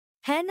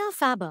Hannah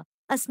Faber,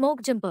 a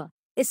smokejumper,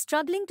 is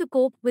struggling to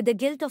cope with the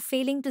guilt of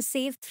failing to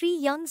save three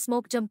young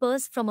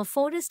smokejumpers from a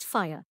forest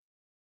fire.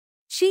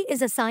 She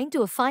is assigned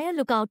to a fire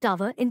lookout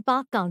tower in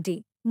Park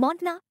County,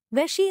 Montana,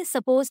 where she is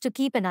supposed to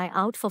keep an eye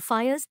out for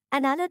fires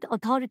and alert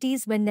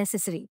authorities when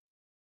necessary.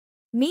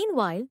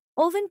 Meanwhile,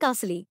 Owen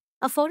Castle,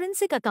 a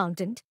forensic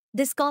accountant,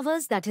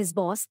 discovers that his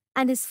boss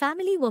and his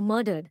family were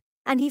murdered,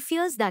 and he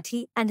fears that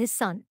he and his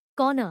son,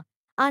 Connor,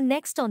 are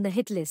next on the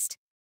hit list.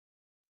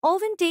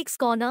 Owen takes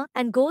Connor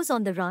and goes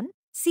on the run,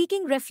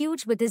 seeking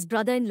refuge with his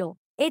brother-in-law,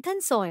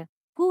 Ethan Sawyer,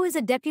 who is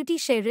a deputy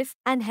sheriff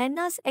and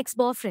Hannah's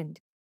ex-boyfriend.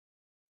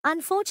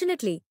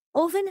 Unfortunately,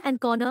 Owen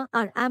and Connor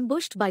are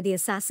ambushed by the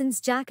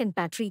assassins Jack and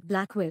Patrick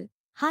Blackwell,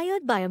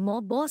 hired by a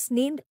mob boss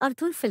named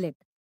Arthur Phillip.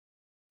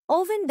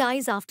 Owen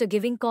dies after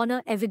giving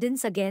Connor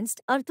evidence against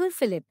Arthur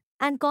Phillip,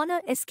 and Connor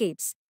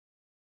escapes.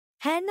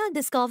 Hannah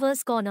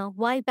discovers Connor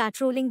while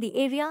patrolling the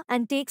area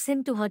and takes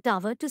him to her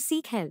tower to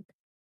seek help.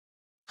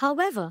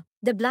 However,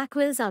 the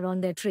Blackwells are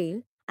on their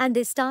trail, and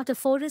they start a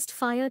forest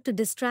fire to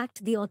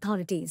distract the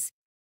authorities.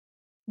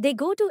 They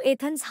go to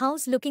Ethan's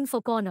house looking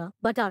for Connor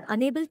but are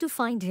unable to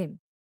find him.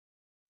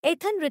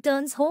 Ethan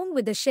returns home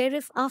with the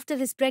sheriff after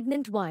his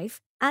pregnant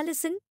wife,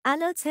 Allison,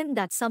 alerts him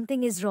that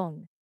something is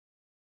wrong.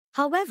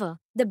 However,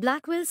 the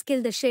Blackwells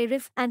kill the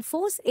sheriff and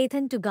force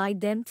Ethan to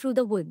guide them through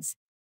the woods.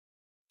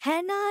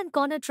 Hannah and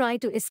Connor try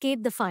to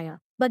escape the fire,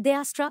 but they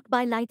are struck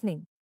by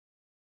lightning.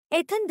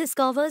 Ethan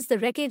discovers the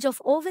wreckage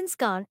of Owen's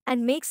car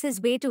and makes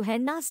his way to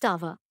Hannah's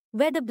tower,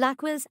 where the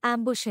Blackwells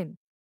ambush him.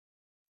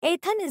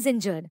 Ethan is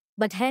injured,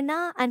 but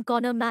Hannah and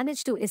Connor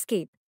manage to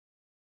escape.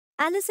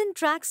 Allison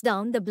tracks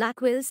down the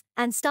Blackwells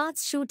and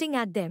starts shooting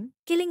at them,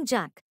 killing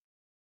Jack.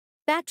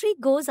 Patrick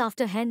goes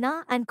after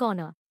Hannah and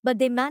Connor, but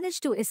they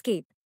manage to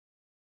escape.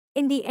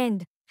 In the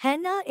end,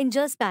 Hannah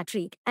injures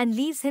Patrick and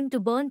leaves him to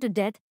burn to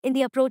death in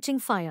the approaching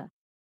fire.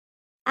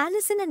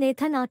 Allison and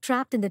Ethan are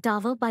trapped in the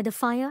tower by the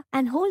fire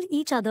and hold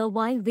each other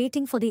while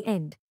waiting for the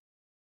end.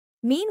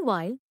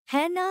 Meanwhile,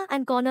 Hannah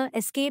and Connor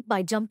escape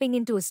by jumping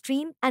into a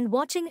stream and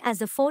watching as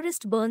the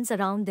forest burns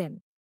around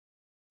them.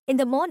 In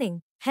the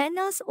morning,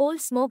 Hannah's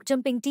old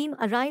smoke-jumping team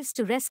arrives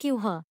to rescue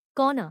her,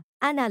 Connor,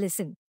 and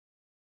Allison.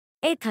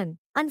 Ethan,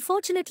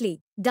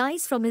 unfortunately,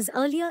 dies from his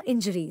earlier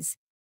injuries.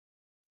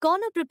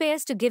 Connor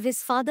prepares to give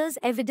his father's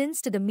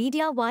evidence to the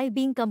media while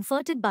being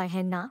comforted by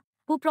Hannah,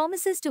 who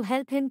promises to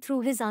help him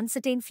through his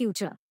uncertain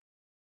future.